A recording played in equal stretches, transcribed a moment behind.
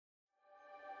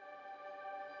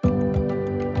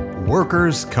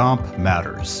Workers' Comp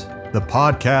Matters, the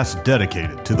podcast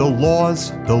dedicated to the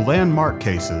laws, the landmark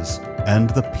cases, and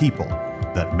the people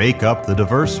that make up the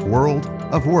diverse world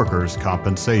of workers'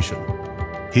 compensation.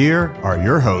 Here are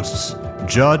your hosts,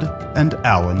 Judd and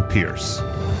Alan Pierce.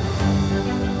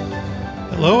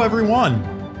 Hello, everyone.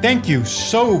 Thank you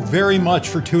so very much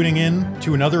for tuning in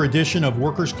to another edition of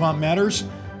Workers' Comp Matters.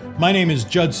 My name is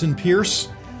Judson Pierce,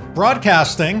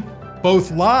 broadcasting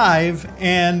both live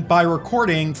and by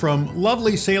recording from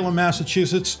lovely Salem,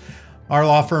 Massachusetts. Our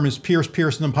law firm is Pierce,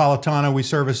 Pierce & Napolitano. We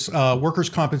service workers'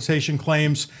 compensation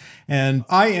claims, and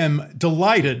I am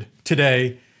delighted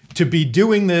today to be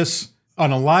doing this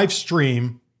on a live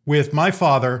stream with my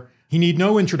father. He need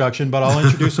no introduction, but I'll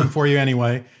introduce him for you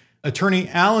anyway. Attorney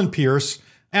Alan Pierce.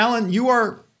 Alan, you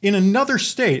are in another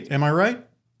state, am I right?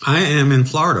 I am in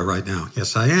Florida right now.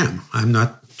 Yes, I am. I'm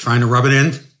not trying to rub it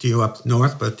in to you up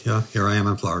north, but here I am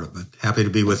in Florida, but happy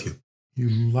to be with you. You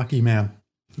lucky man.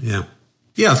 Yeah.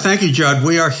 Thank you, Judd.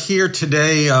 We are here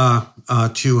today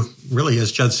to really,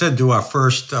 as Judd said, do our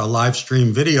first live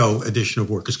stream video edition of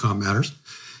Workers' Comp Matters.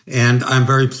 And I'm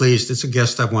very pleased. It's a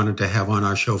guest I've wanted to have on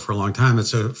our show for a long time.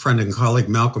 It's a friend and colleague,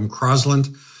 Malcolm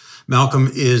Crosland. Malcolm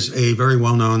is a very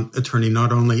well-known attorney,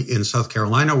 not only in South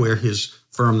Carolina, where his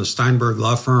firm, the Steinberg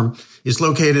Law Firm, is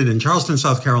located in Charleston,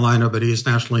 South Carolina, but he is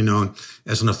nationally known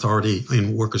as an authority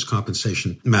in workers'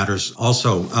 compensation matters.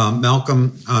 Also,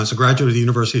 Malcolm is a graduate of the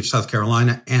University of South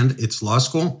Carolina and its law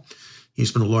school.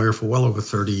 He's been a lawyer for well over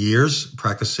 30 years,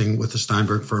 practicing with the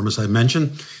Steinberg firm, as I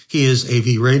mentioned. He is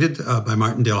AV rated by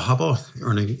Martindale-Hubbell,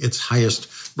 earning its highest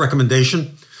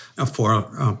recommendation for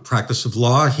practice of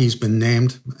law. He's been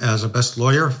named as a best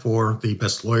lawyer for the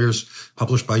best lawyers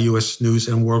published by U.S. News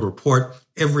and World Report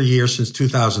every year since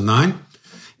 2009.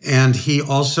 And he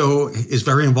also is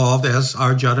very involved, as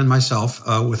are Judd and myself,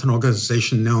 with an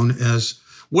organization known as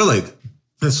WILIG.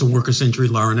 That's the Workers' Injury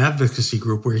Law and Advocacy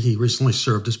Group, where he recently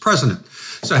served as president.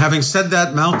 So having said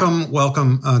that, Malcolm,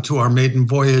 welcome to our maiden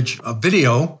voyage of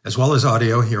video as well as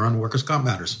audio here on Workers' Comp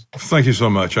Matters. Thank you so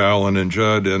much, Alan and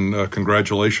Judd, and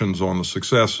congratulations on the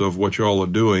success of what you all are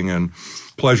doing, and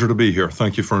pleasure to be here.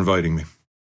 Thank you for inviting me.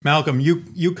 Malcolm,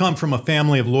 you come from a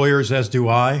family of lawyers, as do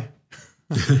I.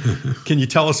 Can you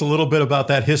tell us a little bit about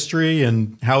that history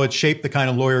and how it shaped the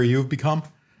kind of lawyer you've become?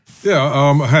 Yeah,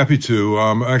 I'm happy to.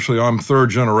 Actually, I'm third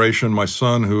generation. My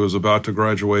son, who is about to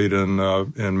graduate in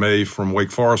May from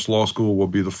Wake Forest Law School, will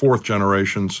be the fourth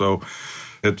generation. So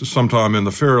at sometime in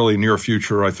the fairly near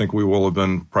future, I think we will have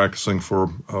been practicing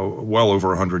for well over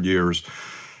 100 years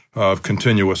of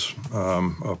continuous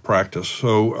practice.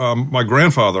 So my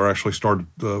grandfather actually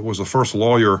was the first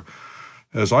lawyer,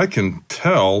 as I can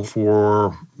tell,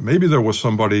 for maybe there was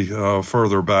somebody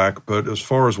further back, but as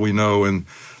far as we know in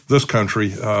this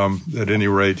country, at any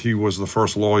rate, he was the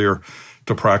first lawyer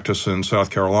to practice in South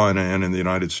Carolina and in the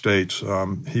United States.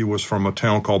 He was from a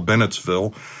town called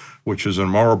Bennettsville, which is in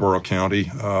Marlborough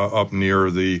County, up near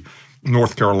the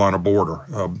North Carolina border.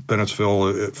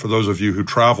 Bennettsville, for those of you who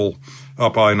travel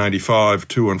up I-95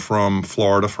 to and from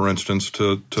Florida, for instance,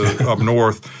 to up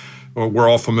north, we're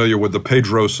all familiar with the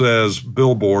Pedro Says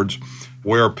billboards.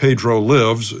 Where Pedro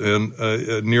lives and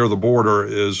near the border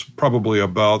is probably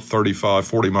about 35,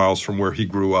 40 miles from where he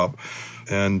grew up.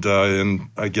 And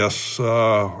I guess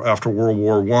after World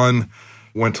War I,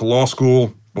 went to law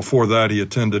school. Before that, he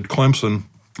attended Clemson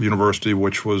University,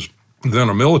 which was then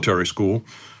a military school.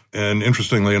 And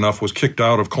interestingly enough, was kicked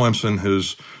out of Clemson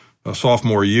his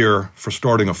sophomore year for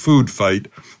starting a food fight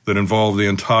that involved the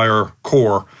entire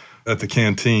Corps at the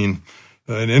canteen.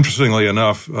 And interestingly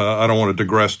enough, I don't want to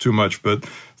digress too much, but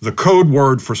the code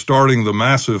word for starting the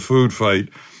massive food fight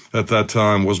at that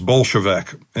time was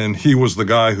Bolshevik. And he was the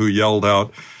guy who yelled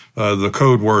out the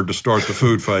code word to start the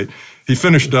food fight. He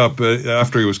finished up,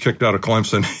 after he was kicked out of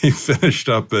Clemson, he finished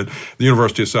up at the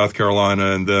University of South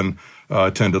Carolina and then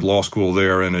attended law school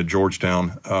there and at Georgetown,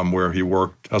 where he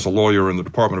worked as a lawyer in the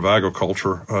Department of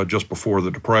Agriculture just before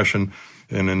the Depression.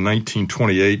 And in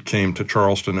 1928 came to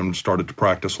Charleston and started to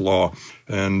practice law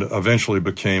and eventually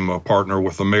became a partner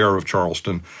with the mayor of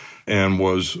Charleston and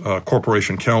was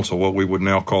corporation counsel, what we would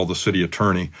now call the city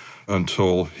attorney,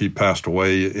 until he passed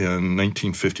away in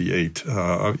 1958.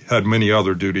 Had many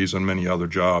other duties and many other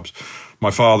jobs.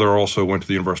 My father also went to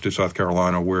the University of South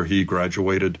Carolina, where he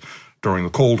graduated during the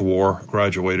Cold War,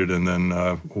 graduated and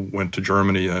then went to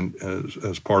Germany and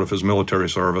as part of his military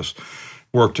service.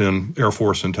 Worked in Air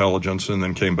Force intelligence and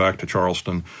then came back to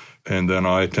Charleston. And then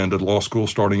I attended law school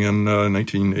starting in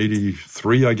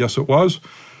 1983, I guess it was,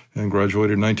 and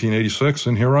graduated in 1986,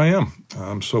 and here I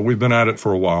am. So we've been at it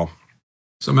for a while.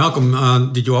 So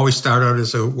Malcolm, did you always start out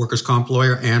as a workers' comp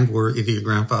lawyer, and were either your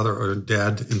grandfather or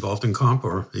dad involved in comp,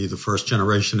 or are you the first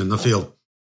generation in the field?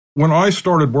 When I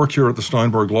started work here at the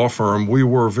Steinberg Law Firm, we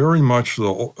were very much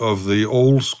of the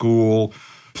old school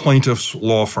plaintiffs'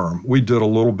 law firm. We did a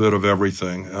little bit of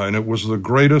everything, and it was the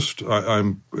greatest.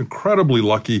 I'm incredibly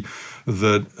lucky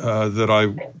that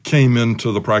I came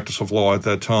into the practice of law at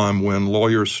that time when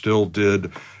lawyers still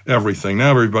did everything. Now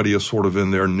everybody is sort of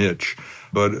in their niche.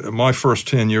 But my first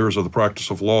 10 years of the practice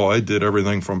of law, I did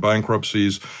everything from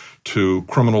bankruptcies to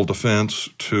criminal defense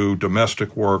to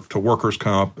domestic work to workers'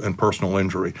 comp and personal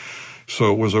injury.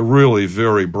 So it was a really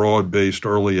very broad-based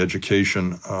early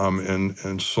education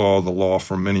and saw the law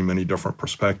from many, many different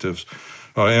perspectives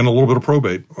and a little bit of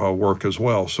probate work as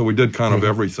well. So we did kind of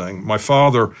everything. My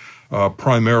father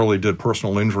primarily did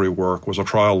personal injury work, was a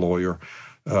trial lawyer.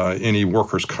 Any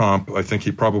workers' comp, I think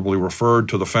he probably referred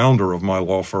to the founder of my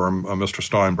law firm, Mr.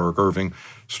 Steinberg, Irving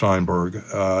Steinberg.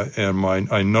 And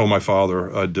I know my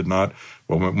father did not.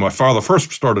 Well, my grandfather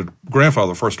first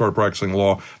started practicing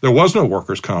law, there was no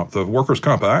workers' comp. The Workers'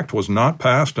 Comp Act was not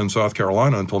passed in South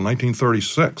Carolina until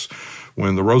 1936,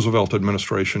 when the Roosevelt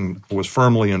administration was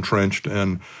firmly entrenched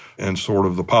and sort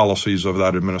of the policies of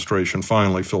that administration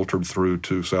finally filtered through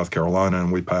to South Carolina,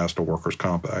 and we passed a Workers'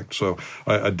 Comp Act. So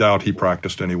I doubt he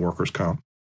practiced any workers' comp.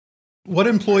 What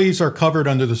employees are covered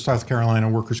under the South Carolina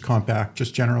Workers' Comp Act,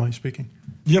 just generally speaking?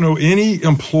 Any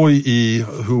employee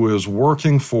who is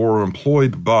working for or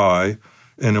employed by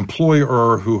an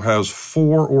employer who has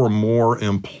 4 or more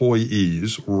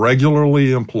employees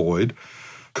regularly employed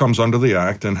comes under the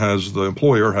Act, and the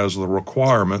employer has the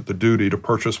requirement, the duty to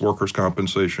purchase workers'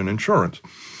 compensation insurance.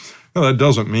 Now, that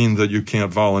doesn't mean that you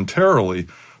can't voluntarily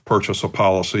purchase a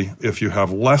policy if you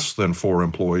have less than 4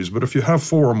 employees, but if you have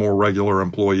 4 or more regular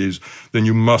employees, then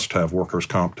you must have workers'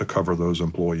 comp to cover those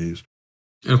employees.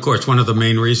 And of course, one of the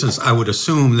main reasons I would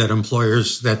assume that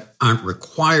employers that aren't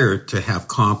required to have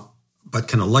comp but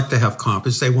can elect to have comp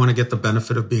is they want to get the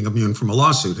benefit of being immune from a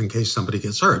lawsuit in case somebody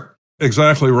gets hurt.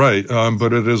 Exactly right.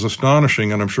 But it is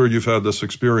astonishing, and I'm sure you've had this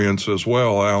experience as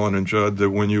well, Alan and Judd,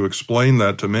 that when you explain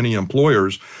that to many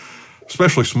employers,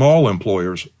 especially small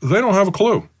employers, they don't have a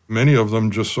clue. Many of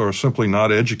them just are simply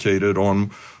not educated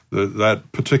on that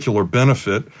particular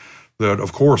benefit that,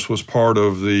 of course, was part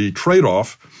of the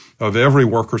trade-off of every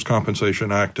Workers'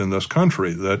 Compensation Act in this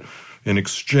country, that in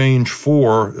exchange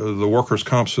for the workers'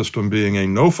 comp system being a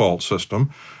no-fault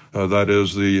system, that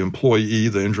is, the employee,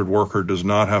 the injured worker, does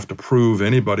not have to prove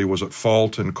anybody was at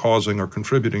fault in causing or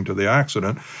contributing to the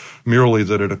accident, merely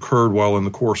that it occurred while in the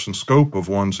course and scope of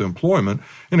one's employment.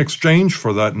 In exchange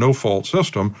for that no-fault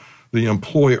system, the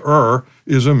employer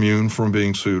is immune from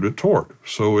being sued at tort.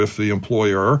 So if the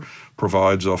employer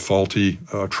provides a faulty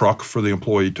truck for the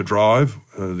employee to drive,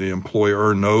 the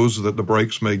employer knows that the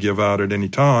brakes may give out at any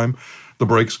time. The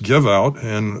brakes give out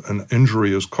and an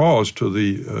injury is caused to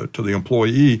the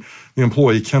employee. The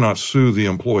employee cannot sue the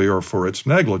employer for its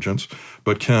negligence,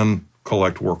 but can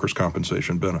collect workers'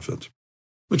 compensation benefits.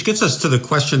 Which gets us to the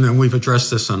question, and we've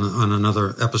addressed this on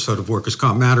another episode of Workers'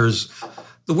 Comp Matters.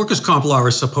 The workers' comp law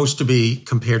is supposed to be,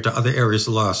 compared to other areas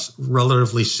of law,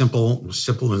 relatively simple.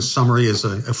 Simple in summary is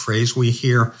a phrase we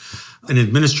hear. An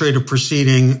administrative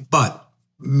proceeding, but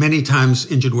many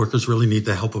times injured workers really need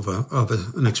the help of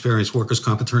an experienced workers'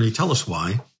 comp attorney. Tell us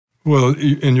why. Well,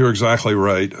 and you're exactly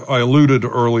right. I alluded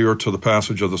earlier to the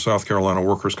passage of the South Carolina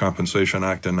Workers' Compensation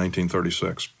Act in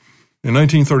 1936. In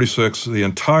 1936, the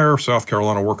entire South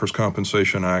Carolina Workers'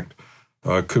 Compensation Act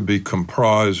could be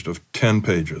comprised of 10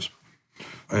 pages.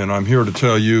 And I'm here to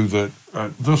tell you that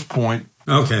at this point,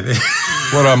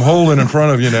 what I'm holding in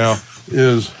front of you now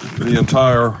is the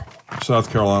entire South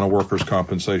Carolina Workers'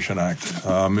 Compensation Act.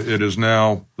 It is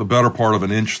now the better part of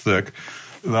an inch thick.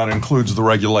 That includes the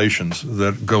regulations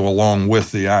that go along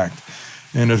with the act.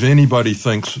 And if anybody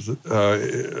thinks,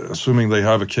 assuming they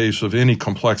have a case of any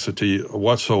complexity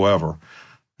whatsoever,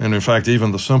 and in fact,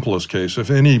 even the simplest case, if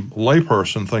any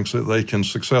layperson thinks that they can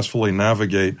successfully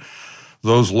navigate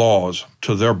those laws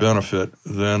to their benefit,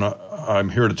 then I'm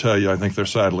here to tell you I think they're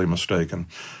sadly mistaken.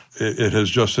 It has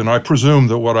just, and I presume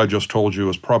that what I just told you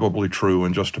is probably true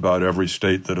in just about every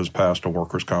state that has passed a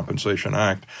Workers' Compensation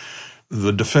Act.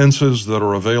 The defenses that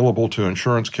are available to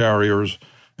insurance carriers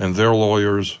and their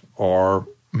lawyers are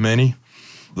many.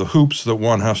 The hoops that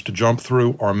one has to jump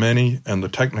through are many, and the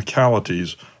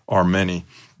technicalities are many.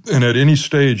 And at any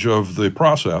stage of the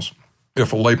process,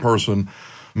 if a layperson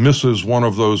misses one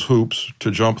of those hoops to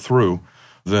jump through,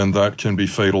 then that can be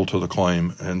fatal to the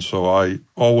claim. And so I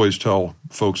always tell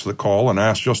folks that call and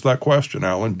ask just that question,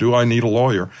 Alan, do I need a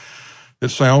lawyer? It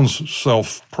sounds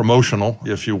self-promotional,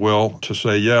 if you will, to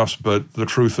say yes, but the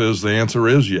truth is the answer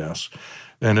is yes.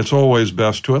 And it's always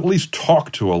best to at least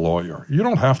talk to a lawyer. You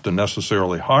don't have to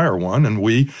necessarily hire one. And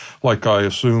we, like I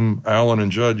assume, Alan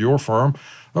and Judd, your firm,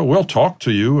 we'll talk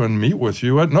to you and meet with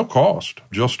you at no cost,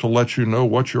 just to let you know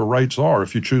what your rights are.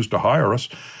 If you choose to hire us,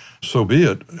 so be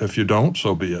it. If you don't,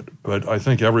 so be it. But I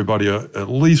think everybody at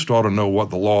least ought to know what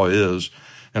the law is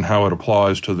and how it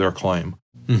applies to their claim.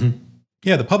 Mm-hmm.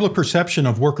 Yeah, the public perception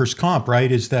of workers' comp,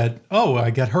 right, is that, oh,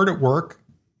 I got hurt at work,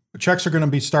 checks are going to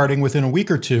be starting within a week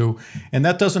or two, and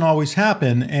that doesn't always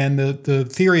happen. And the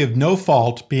theory of no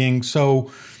fault being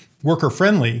so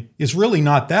worker-friendly is really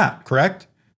not that, correct?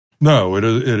 No, it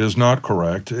is not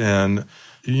correct. And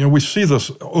we see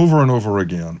this over and over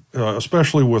again,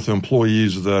 especially with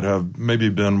employees that have maybe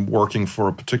been working for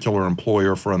a particular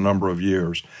employer for a number of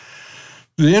years.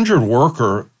 The injured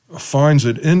worker finds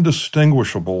it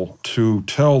indistinguishable to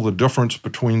tell the difference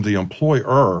between the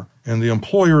employer and the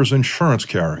employer's insurance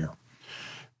carrier.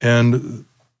 And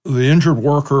the injured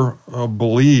worker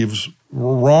believes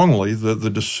wrongly that the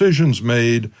decisions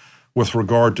made with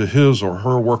regard to his or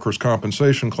her workers'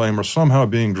 compensation claim are somehow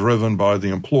being driven by the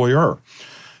employer.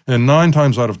 And 9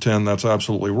 times out of 10, that's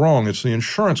absolutely wrong. It's the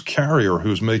insurance carrier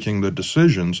who's making the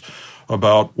decisions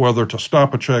about whether to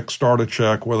stop a check, start a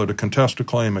check, whether to contest a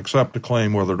claim, accept a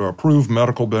claim, whether to approve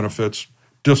medical benefits,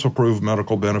 disapprove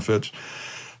medical benefits.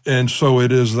 And so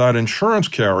it is that insurance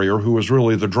carrier who is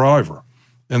really the driver.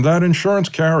 And that insurance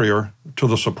carrier, to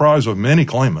the surprise of many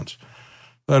claimants,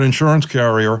 that insurance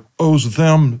carrier owes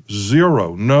them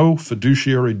no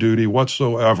fiduciary duty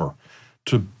whatsoever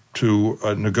to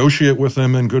negotiate with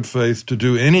them in good faith, to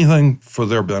do anything for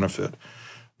their benefit.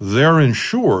 They're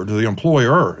insured, the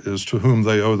employer is to whom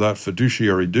they owe that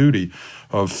fiduciary duty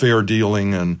of fair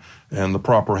dealing and the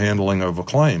proper handling of a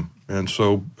claim. And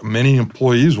so many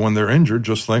employees, when they're injured,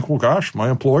 just think, well, gosh, my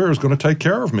employer is going to take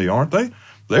care of me, aren't they?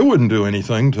 They wouldn't do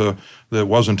anything that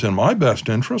wasn't in my best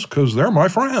interest because they're my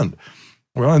friend.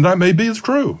 Well, and that may be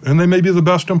true, and they may be the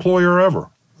best employer ever.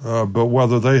 But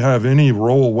whether they have any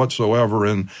role whatsoever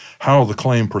in how the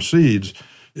claim proceeds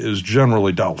is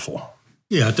generally doubtful.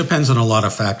 Yeah, it depends on a lot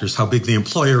of factors, how big the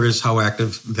employer is, how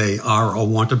active they are or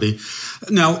want to be.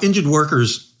 Now, injured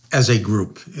workers as a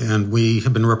group, and we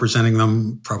have been representing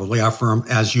them, probably our firm,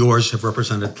 as yours, have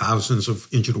represented thousands of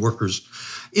injured workers.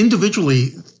 Individually,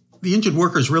 the injured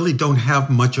workers really don't have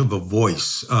much of a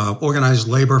voice. Organized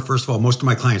labor, first of all, most of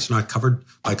my clients are not covered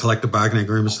by collective bargaining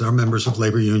agreements. They're members of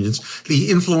labor unions.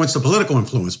 The political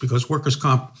influence, because workers'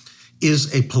 comp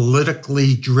is a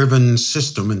politically driven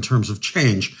system in terms of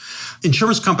change.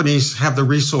 Insurance companies have the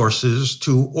resources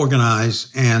to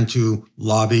organize and to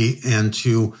lobby and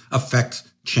to affect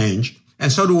change,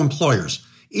 and so do employers.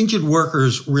 Injured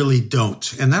workers really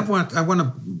don't. And I want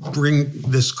to bring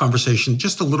this conversation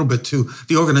just a little bit to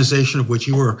the organization of which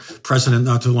you were president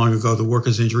not too long ago, the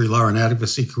Workers' Injury Law and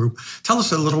Advocacy Group. Tell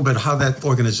us a little bit how that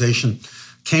organization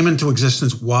came into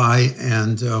existence, why,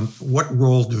 and what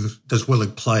role does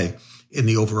Willig play in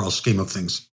the overall scheme of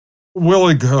things?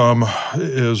 Willig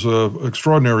is an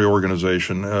extraordinary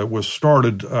organization. It was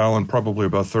started, Alan, probably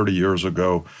about 30 years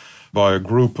ago by a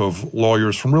group of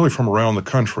lawyers from around the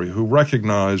country who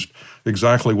recognized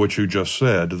exactly what you just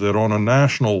said, that on a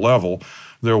national level,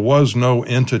 there was no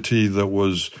entity that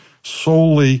was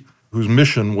whose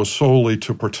mission was solely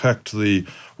to protect the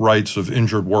rights of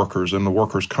injured workers in the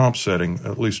workers' comp setting,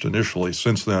 at least initially.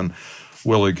 Since then,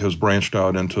 Willig has branched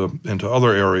out into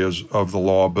other areas of the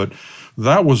law, but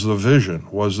that was the vision,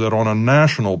 was that on a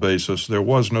national basis, there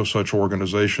was no such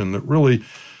organization that really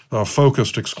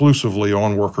focused exclusively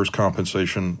on workers'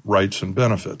 compensation rights and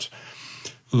benefits.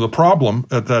 The problem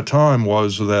at that time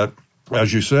was that,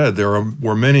 as you said, there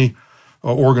were many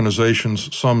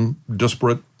organizations, some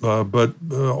disparate, but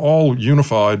all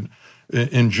unified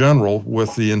in general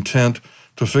with the intent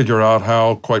to figure out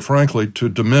how, quite frankly, to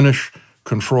diminish,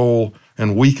 control,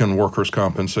 and weaken workers'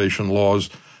 compensation laws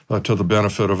to the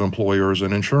benefit of employers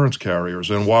and insurance carriers.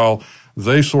 And while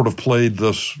they sort of played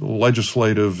this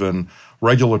legislative and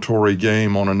regulatory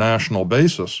game on a national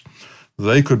basis,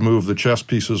 they could move the chess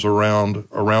pieces around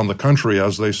the country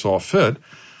as they saw fit.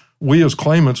 We as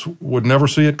claimants would never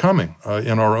see it coming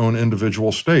in our own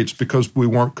individual states because we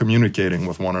weren't communicating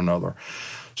with one another.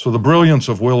 So the brilliance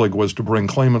of Willig was to bring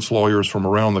claimants' lawyers from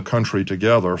around the country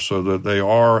together so that they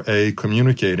are, A,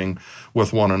 communicating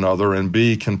with one another, and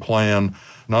B, can plan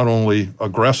not only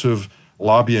aggressive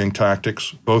lobbying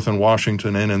tactics, both in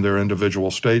Washington and in their individual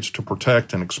states, to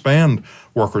protect and expand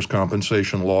workers'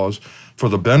 compensation laws for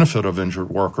the benefit of injured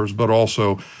workers, but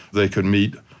also they could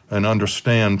meet and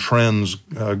understand trends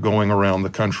going around the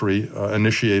country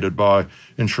initiated by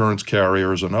insurance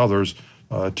carriers and others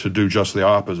to do just the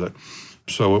opposite.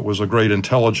 So it was a great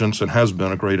intelligence and has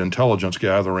been a great intelligence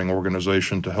gathering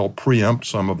organization to help preempt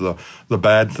some of the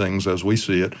bad things as we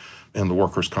see it in the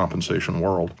workers' compensation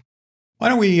world. Why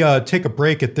don't we take a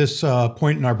break at this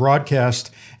point in our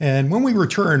broadcast? And when we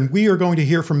return, we are going to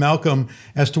hear from Malcolm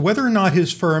as to whether or not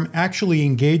his firm actually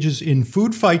engages in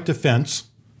food fight defense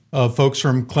of folks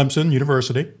from Clemson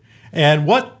University, and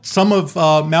what some of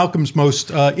Malcolm's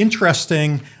most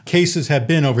interesting cases have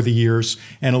been over the years,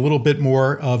 and a little bit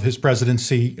more of his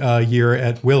presidency year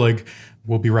at Willig.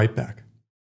 We'll be right back.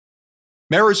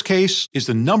 Mara's Case is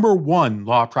the #1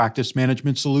 law practice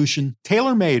management solution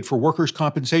tailor-made for workers'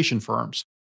 compensation firms.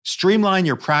 Streamline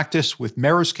your practice with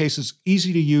Mara's Case's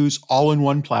easy-to-use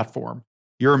all-in-one platform.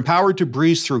 You're empowered to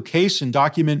breeze through case and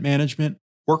document management,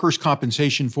 workers'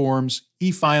 compensation forms,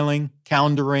 e-filing,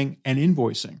 calendaring, and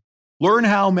invoicing. Learn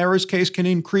how Mara's Case can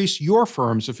increase your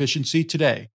firm's efficiency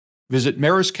today. Visit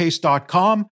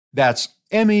meruscase.com. That's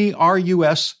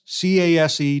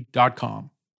meruscase.com.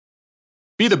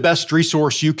 Be the best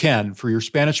resource you can for your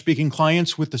Spanish-speaking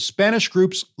clients with the Spanish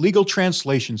Group's legal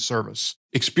translation service.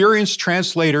 Experienced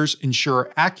translators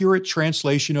ensure accurate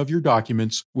translation of your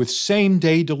documents with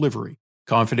same-day delivery.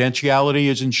 Confidentiality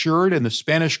is ensured, and the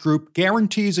Spanish Group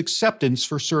guarantees acceptance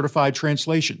for certified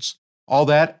translations. All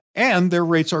that, and their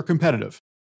rates are competitive.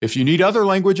 If you need other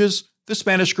languages, the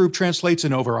Spanish Group translates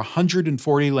in over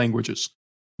 140 languages.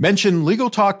 Mention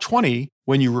Legal Talk 20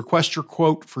 when you request your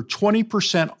quote for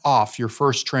 20% off your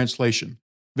first translation.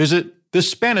 Visit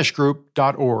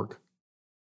thespanishgroup.org.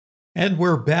 And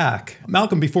we're back.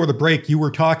 Malcolm, before the break, you were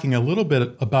talking a little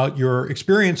bit about your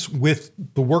experience with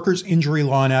the Workers' Injury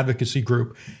Law and Advocacy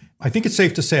Group. I think it's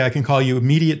safe to say I can call you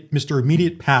Mr.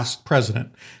 Immediate Past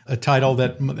President, a title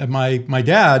that my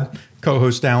dad,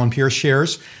 co-host Alan Pierce,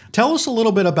 shares. Tell us a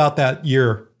little bit about that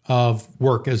year of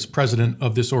work as president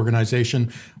of this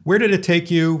organization. Where did it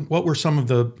take you? What were some of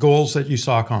the goals that you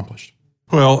saw accomplished?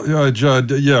 Well,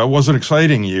 Judd, it was an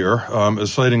exciting year, as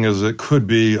exciting as it could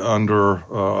be under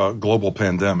a global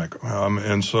pandemic.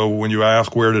 And so when you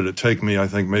ask where did it take me, I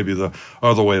think maybe the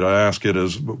other way to ask it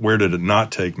is where did it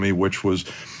not take me, which was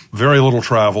very little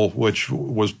travel, which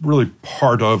was really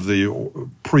part of the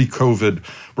pre-COVID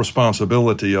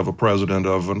responsibility of a president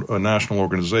of a national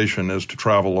organization, is to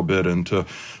travel a bit and to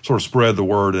sort of spread the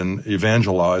word and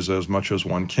evangelize as much as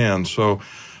one can. So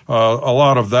a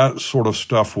lot of that sort of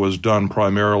stuff was done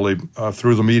primarily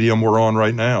through the medium we're on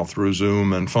right now, through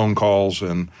Zoom and phone calls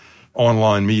and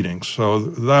online meetings. So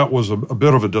that was a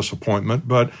bit of a disappointment,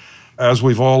 but as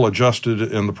we've all adjusted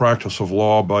in the practice of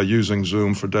law by using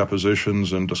Zoom for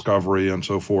depositions and discovery and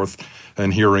so forth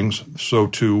and hearings, so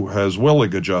too has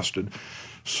Willig adjusted.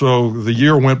 So the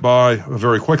year went by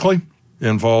very quickly,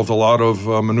 involved a lot of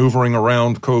maneuvering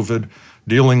around COVID,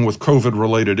 dealing with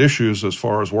COVID-related issues as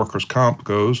far as workers' comp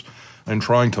goes, and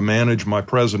trying to manage my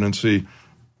presidency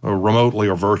remotely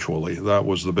or virtually. That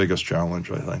was the biggest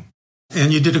challenge, I think.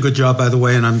 And you did a good job, by the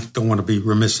way, and I don't want to be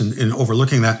remiss in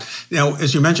overlooking that. Now,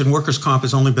 as you mentioned, workers' comp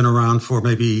has only been around for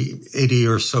maybe 80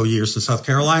 or so years in South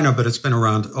Carolina, but it's been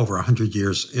around over 100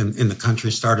 years in the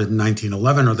country, started in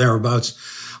 1911 or thereabouts.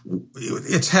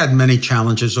 It's had many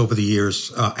challenges over the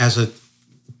years as it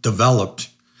developed,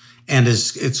 and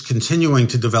it's continuing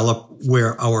to develop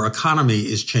where our economy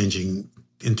is changing.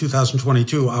 In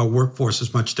 2022, our workforce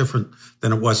is much different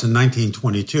than it was in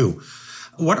 1922.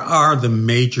 What are the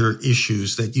major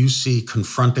issues that you see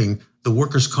confronting the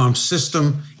workers' comp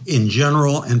system in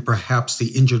general and perhaps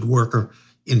the injured worker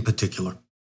in particular?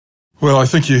 Well, I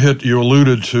think you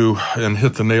alluded to and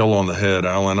hit the nail on the head,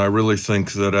 Alan. I really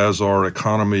think that as our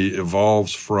economy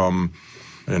evolves from,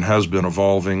 and has been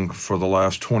evolving for the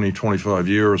last 20, 25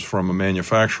 years, from a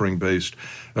manufacturing-based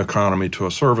economy to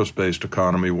a service-based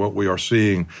economy, what we are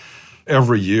seeing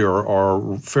every year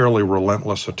are fairly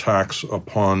relentless attacks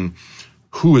upon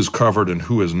who is covered and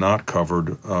who is not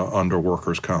covered under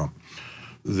workers' comp.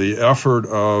 The effort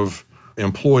of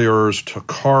employers to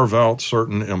carve out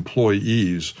certain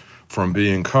employees from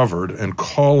being covered and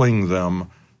calling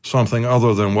them something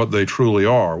other than what they truly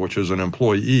are, which is an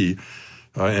employee,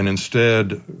 and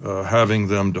instead having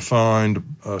them defined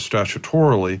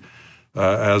statutorily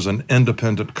as an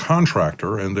independent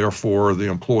contractor, and therefore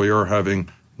the employer having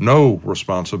no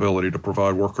responsibility to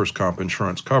provide workers' comp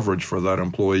insurance coverage for that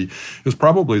employee, is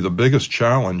probably the biggest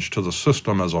challenge to the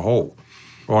system as a whole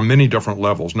on many different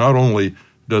levels. Not only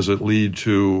does it lead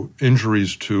to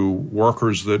injuries to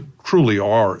workers that truly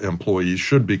are employees,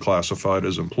 should be classified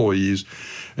as employees,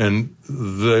 and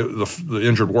the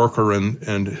injured worker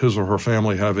and his or her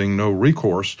family having no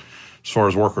recourse as far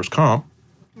as workers' comp.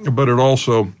 But it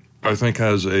also, I think,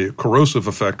 has a corrosive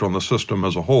effect on the system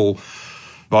as a whole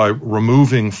by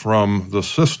removing from the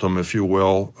system, if you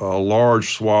will,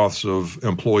 large swaths of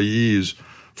employees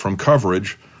from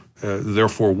coverage,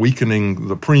 therefore weakening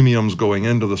the premiums going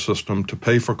into the system to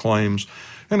pay for claims.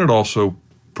 And it also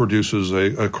produces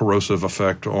a corrosive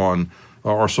effect on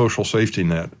our social safety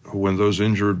net. When those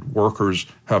injured workers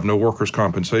have no workers'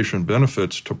 compensation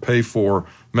benefits to pay for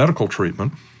medical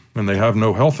treatment, and they have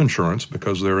no health insurance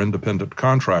because they're independent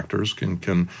contractors,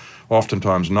 can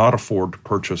oftentimes not afford to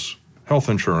purchase health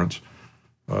insurance,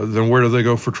 then where do they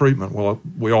go for treatment? Well,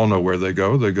 we all know where they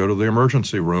go. They go to the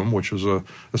emergency room, which is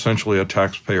essentially a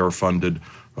taxpayer-funded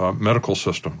medical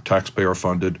system,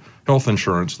 taxpayer-funded health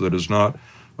insurance that is not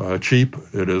cheap,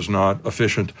 it is not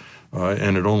efficient,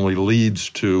 and it only leads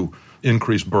to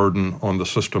increased burden on the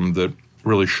system that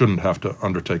really shouldn't have to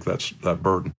undertake that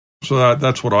burden. So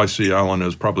that's what I see, Alan,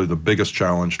 as probably the biggest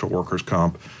challenge to workers'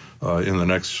 comp in the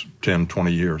next 10,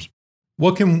 20 years.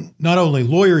 What can not only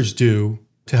lawyers do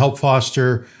to help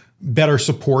foster better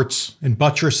supports and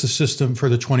buttress the system for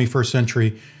the 21st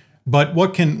century, but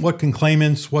what can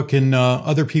claimants, what can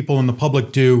other people in the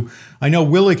public do? I know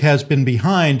Willig has been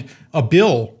behind a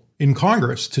bill in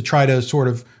Congress to try to sort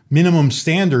of minimum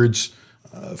standards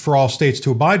for all states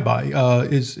to abide by.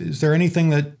 Is there anything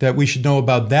that we should know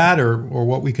about that, or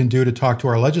what we can do to talk to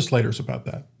our legislators about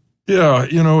that? Yeah,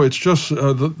 it's just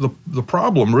the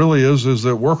problem really is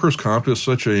that workers' comp is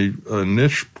such a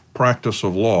niche practice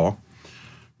of law,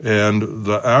 and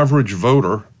the average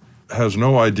voter has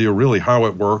no idea really how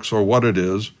it works or what it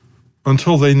is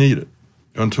until they need it,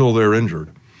 until they're injured.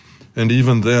 And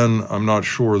even then, I'm not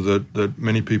sure that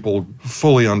many people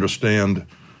fully understand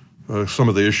some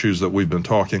of the issues that we've been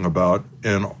talking about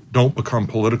and don't become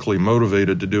politically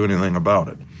motivated to do anything about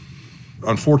it.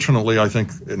 Unfortunately, I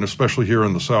think, and especially here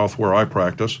in the South where I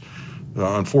practice,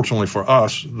 unfortunately for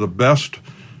us, the best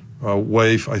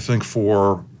way, I think,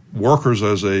 for workers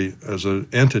as an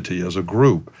entity, as a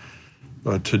group,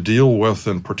 to deal with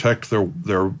and protect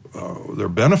their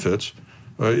benefits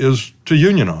is to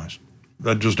unionize.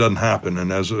 That just doesn't happen.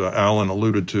 And as Alan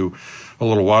alluded to a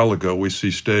little while ago, we see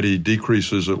steady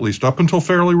decreases, at least up until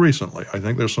fairly recently. I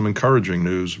think there's some encouraging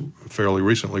news fairly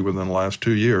recently within the last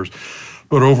 2 years.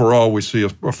 But overall, we see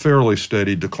a fairly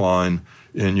steady decline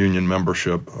in union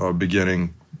membership,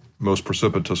 beginning most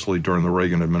precipitously during the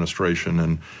Reagan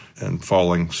administration and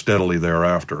falling steadily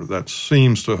thereafter. That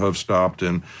seems to have stopped,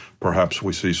 and perhaps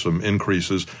we see some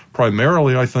increases,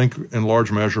 primarily, I think, in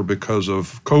large measure because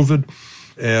of COVID.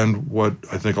 And what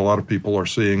I think a lot of people are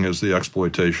seeing is the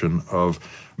exploitation of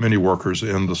many workers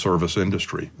in the service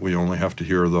industry. We only have to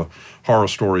hear the horror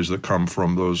stories that come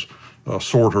from those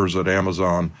sorters at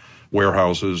Amazon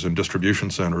warehouses and distribution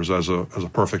centers as a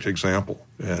perfect example.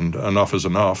 And enough is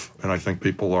enough. And I think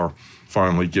people are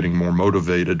finally getting more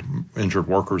motivated, injured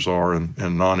workers are,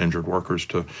 and non-injured workers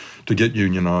to get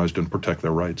unionized and protect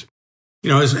their rights.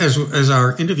 As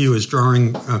our interview is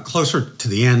drawing closer to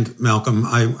the end, Malcolm,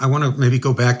 I want to maybe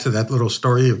go back to that little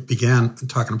story you began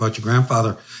talking about your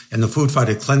grandfather and the food fight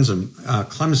at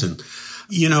Clemson.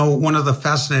 One of the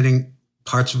fascinating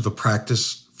parts of the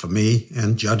practice for me,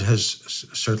 and Judd has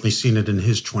certainly seen it in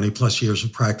his 20 plus years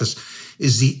of practice,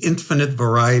 is the infinite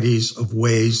varieties of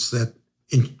ways that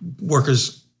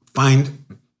workers find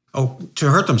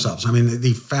to hurt themselves. I mean,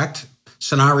 the fact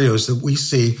scenarios that we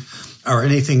see are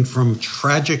anything from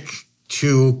tragic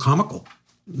to comical,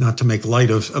 not to make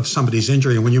light of somebody's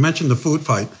injury. And when you mentioned the food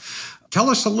fight, tell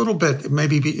us a little bit,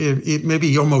 maybe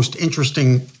your most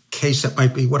interesting case that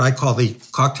might be what I call the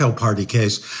cocktail party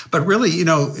case. But really,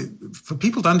 for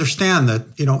people to understand that,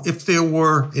 if there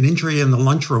were an injury in the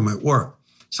lunchroom at work,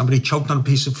 somebody choked on a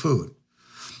piece of food,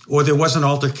 or there was an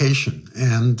altercation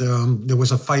and there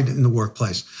was a fight in the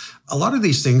workplace, a lot of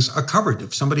these things are covered.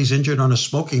 If somebody's injured on a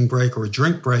smoking break or a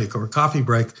drink break or a coffee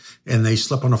break and they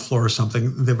slip on a floor or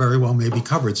something, they very well may be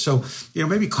covered. So,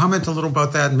 maybe comment a little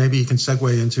about that, and maybe you can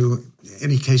segue into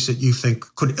any case that you think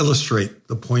could illustrate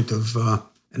the point of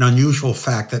an unusual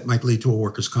fact that might lead to a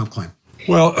workers' comp claim.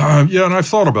 Well, and I've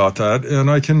thought about that, and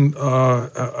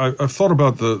I've thought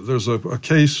about there's a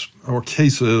case or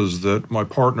cases that my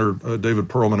partner, David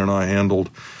Perlman, and I handled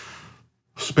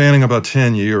spanning about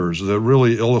 10 years that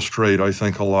really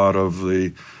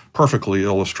perfectly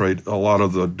illustrate a lot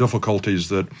of the difficulties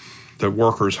that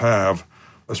workers have,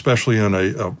 especially in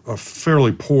a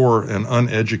fairly poor and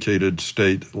uneducated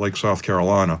state like South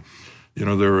Carolina.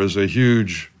 there is a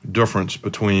huge difference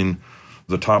between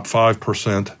the top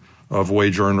 5% of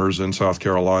wage earners in South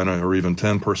Carolina, or even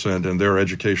 10% in their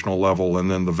educational level,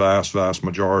 and then the vast, vast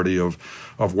majority of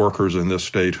workers in this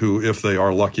state who, if they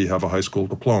are lucky, have a high school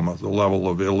diploma. The level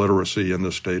of illiteracy in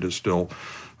this state is still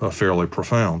fairly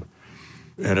profound.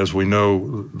 And as we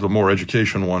know, the more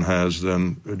education one has,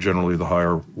 then generally the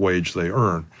higher wage they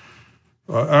earn.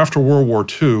 After World War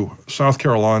II, South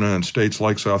Carolina and states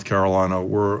like South Carolina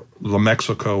were the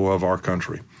Mexico of our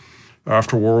country.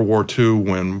 After World War II,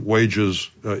 when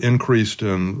wages increased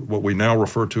in what we now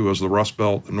refer to as the Rust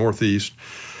Belt, the Northeast,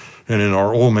 and in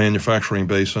our oil manufacturing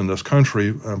base in this country,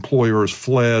 employers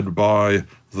fled by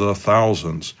the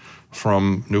thousands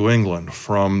from New England,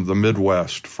 from the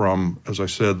Midwest, from, as I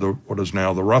said, what is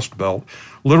now the Rust Belt,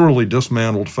 literally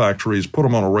dismantled factories, put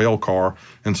them on a rail car,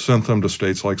 and sent them to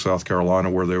states like South Carolina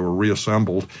where they were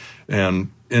reassembled,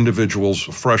 and individuals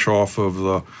fresh off of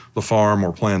the farm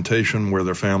or plantation where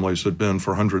their families had been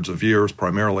for hundreds of years,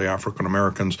 primarily African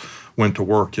Americans, went to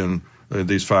work in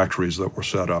these factories that were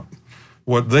set up.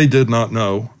 What they did not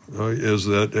know is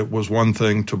that it was one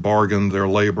thing to bargain their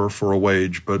labor for a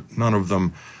wage, but none of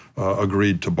them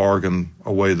agreed to bargain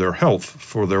away their health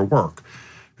for their work.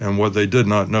 And what they did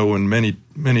not know in many,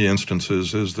 many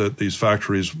instances is that these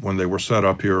factories, when they were set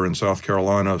up here in South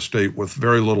Carolina, a state with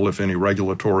very little, if any,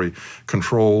 regulatory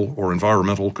control or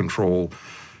environmental control,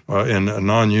 in a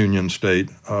non-union state,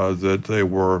 that they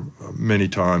were many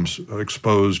times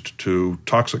exposed to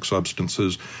toxic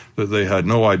substances that they had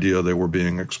no idea they were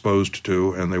being exposed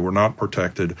to, and they were not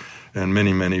protected, and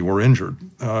many, many were injured.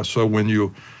 So when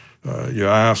you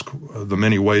ask the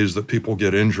many ways that people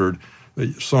get injured,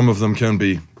 some of them can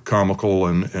be comical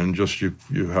and just you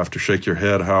have to shake your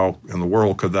head, how in the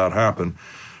world could that happen?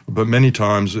 But many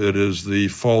times it is the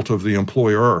fault of the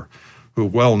employer, who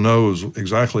well knows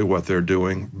exactly what they're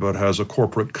doing, but has a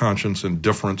corporate conscience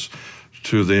indifference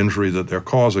to the injury that they're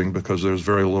causing because there's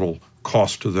very little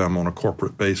cost to them on a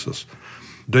corporate basis.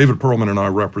 David Perlman and I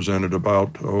represented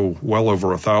about, well over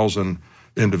 1,000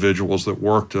 individuals that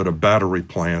worked at a battery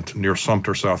plant near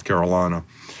Sumter, South Carolina.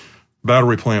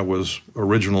 Battery plant was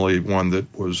originally one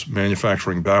that was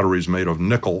manufacturing batteries made of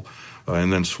nickel,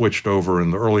 and then switched over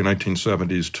in the early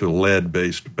 1970s to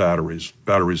lead-based batteries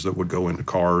that would go into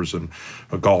cars and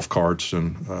golf carts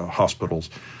and hospitals.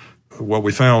 What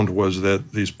we found was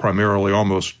that these primarily,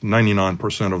 almost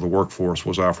 99% of the workforce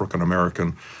was African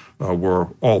American, were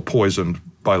all poisoned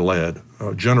by lead.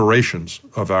 Generations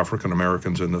of African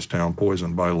Americans in this town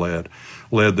poisoned by lead.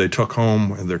 Lead they took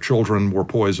home, and their children were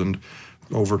poisoned.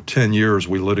 Over 10 years,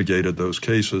 we litigated those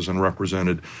cases and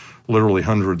represented literally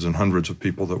hundreds and hundreds of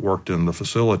people that worked in the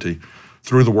facility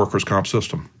through the workers' comp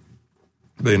system.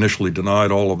 They initially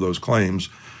denied all of those claims,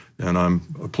 and I'm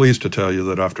pleased to tell you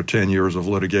that after 10 years of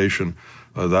litigation,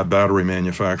 that battery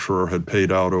manufacturer had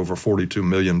paid out over $42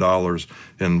 million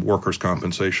in workers'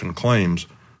 compensation claims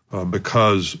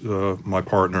because my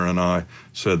partner and I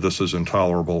said this is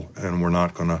intolerable and we're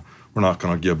not going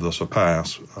to give this a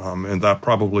pass. And that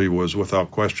probably was, without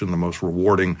question, the most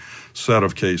rewarding set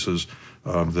of cases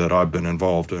that I've been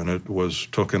involved in. It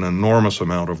took an enormous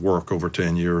amount of work over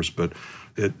 10 years, but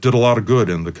it did a lot of good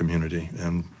in the community,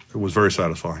 and it was very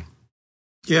satisfying.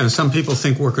 Yeah, and some people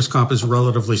think workers' comp is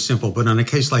relatively simple, but in a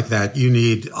case like that, you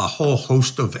need a whole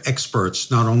host of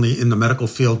experts, not only in the medical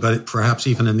field, but perhaps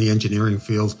even in the engineering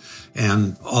field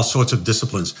and all sorts of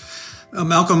disciplines.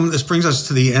 Malcolm, this brings us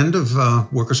to the end of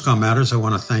Workers' Comp Matters. I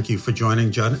want to thank you for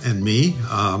joining Judd and me.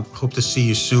 Hope to see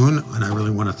you soon, and I really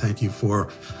want to thank you for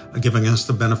giving us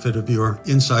the benefit of your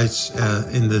insights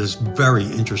in this very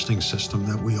interesting system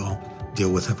that we all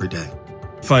deal with every day.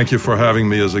 Thank you for having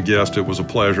me as a guest. It was a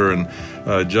pleasure. And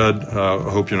Judd, I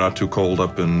hope you're not too cold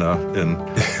up in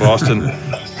Boston.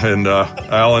 And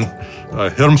Alan,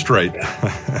 hit them straight.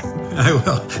 I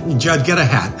will. Judd, get a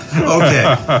hat.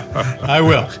 Okay. I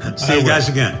will. See you guys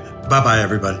again. Bye-bye,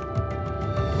 everybody.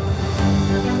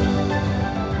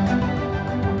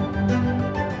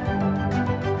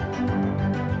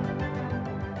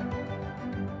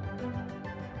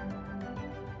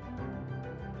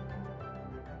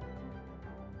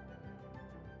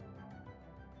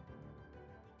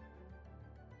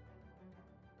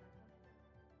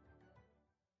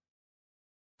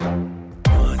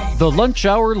 The Lunch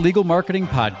Hour Legal Marketing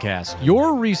Podcast,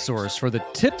 your resource for the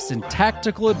tips and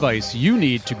tactical advice you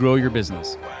need to grow your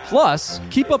business. Plus,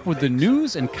 keep up with the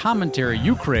news and commentary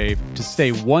you crave to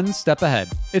stay one step ahead.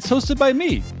 It's hosted by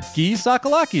me, Guy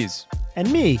Sakalakis.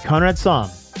 And me, Conrad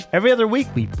Song. Every other week,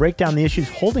 we break down the issues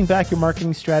holding back your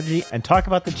marketing strategy and talk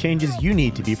about the changes you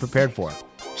need to be prepared for.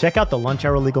 Check out the Lunch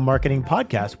Hour Legal Marketing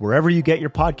Podcast wherever you get your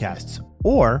podcasts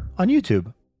or on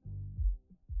YouTube.